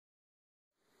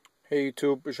Hey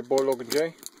YouTube, it's your boy Logan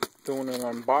J, doing an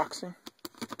unboxing.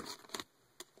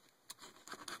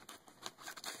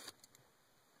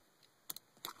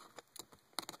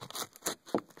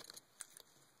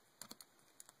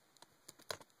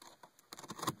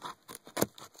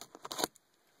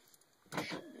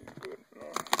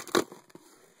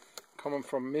 Coming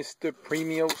from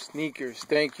Mrpremiosneakers.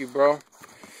 Thank you, bro.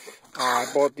 I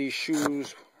bought these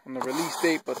shoes on the release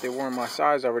date, but they weren't my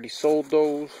size. I already sold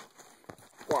those.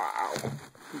 Wow.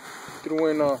 Threw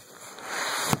in a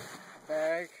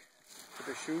bag for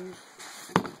the shoes.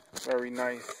 Very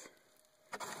nice.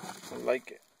 I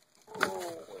like it. Oh,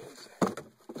 what is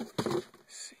that?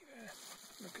 See that?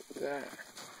 Look at that.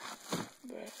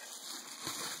 That.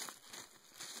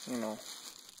 You know.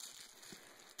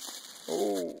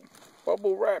 Oh,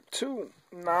 bubble wrap too.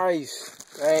 Nice.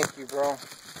 Thank you, bro.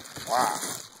 Wow.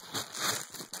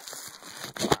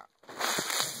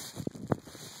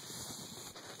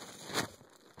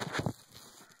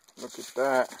 Look at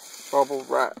that. Bubble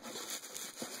wrap.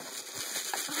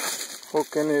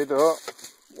 Hooking it up.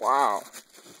 Wow.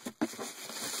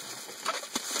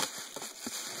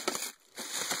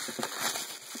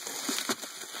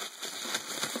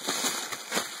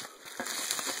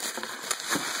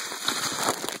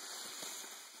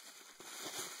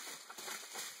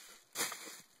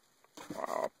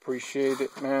 Wow, appreciate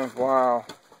it, man. Wow.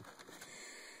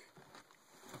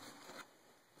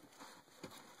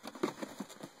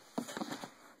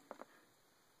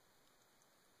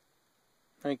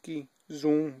 Nike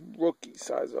Zoom rookie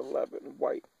size 11,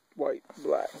 white,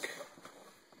 black.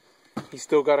 He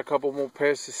still got a couple more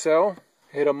pairs to sell.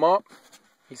 Hit him up.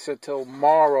 He said till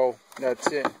tomorrow. That's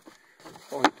it.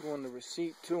 Oh, he threw in the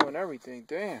receipt too and everything.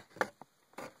 Damn.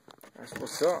 That's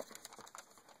what's up.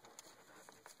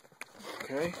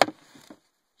 Okay.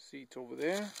 Seats over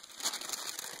there.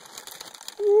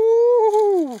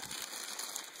 Woo!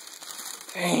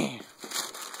 Damn.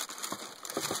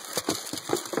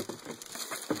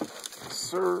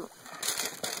 Sir.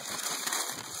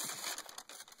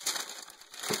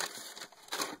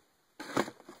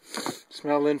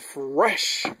 Smelling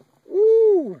fresh.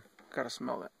 Woo! Gotta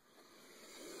smell it.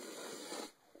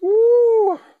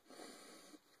 Woo!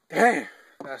 Damn,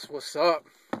 that's what's up.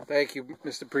 Thank you,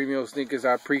 Mrpremiosneakers.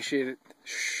 I appreciate it.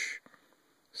 Shh.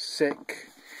 Sick.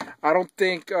 I don't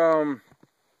think the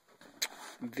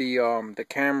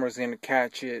camera's gonna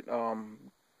catch it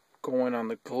going on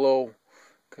the glow.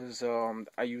 Because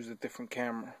I use a different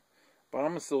camera. But I'm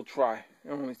going to still try.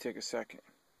 It'll only take a second.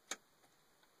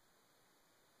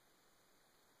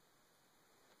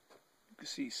 You can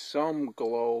see some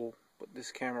glow, but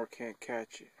this camera can't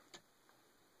catch it.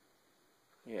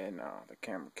 Yeah, no, the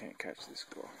camera can't catch this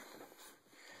glow.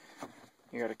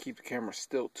 You got to keep the camera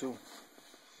still too.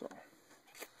 So,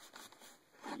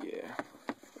 yeah,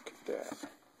 look at that.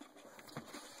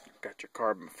 Got your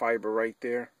carbon fiber right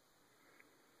there.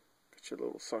 Your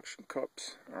little suction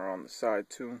cups are on the side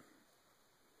too.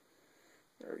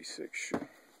 Very sick shoe.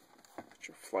 Got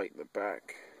your flight in the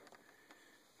back.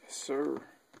 Yes, sir.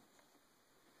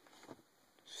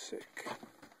 Sick. You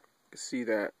can see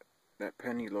that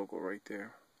penny logo right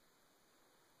there.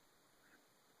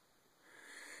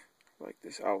 Like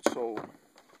this outsole.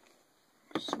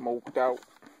 Smoked out.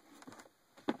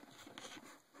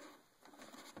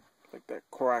 Like that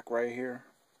crack right here.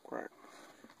 Crack.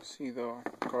 See the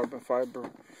carbon fiber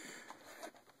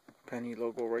penny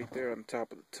logo right there on the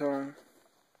top of the tongue.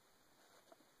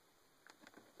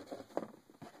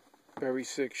 Very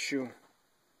sick shoe.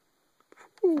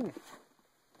 Ooh.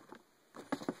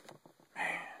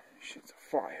 Man, shit's a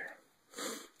fire.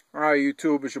 Alright,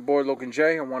 YouTube, it's your boy Logan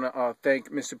J. I want to thank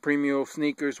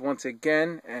Mrpremiosneakers once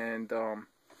again. And,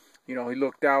 you know, he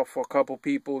looked out for a couple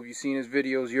people. If you've seen his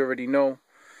videos, you already know.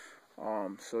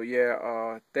 So,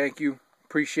 yeah, thank you.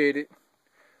 Appreciate it.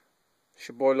 It's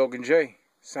your boy Logan J.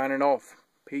 Signing off.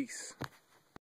 Peace.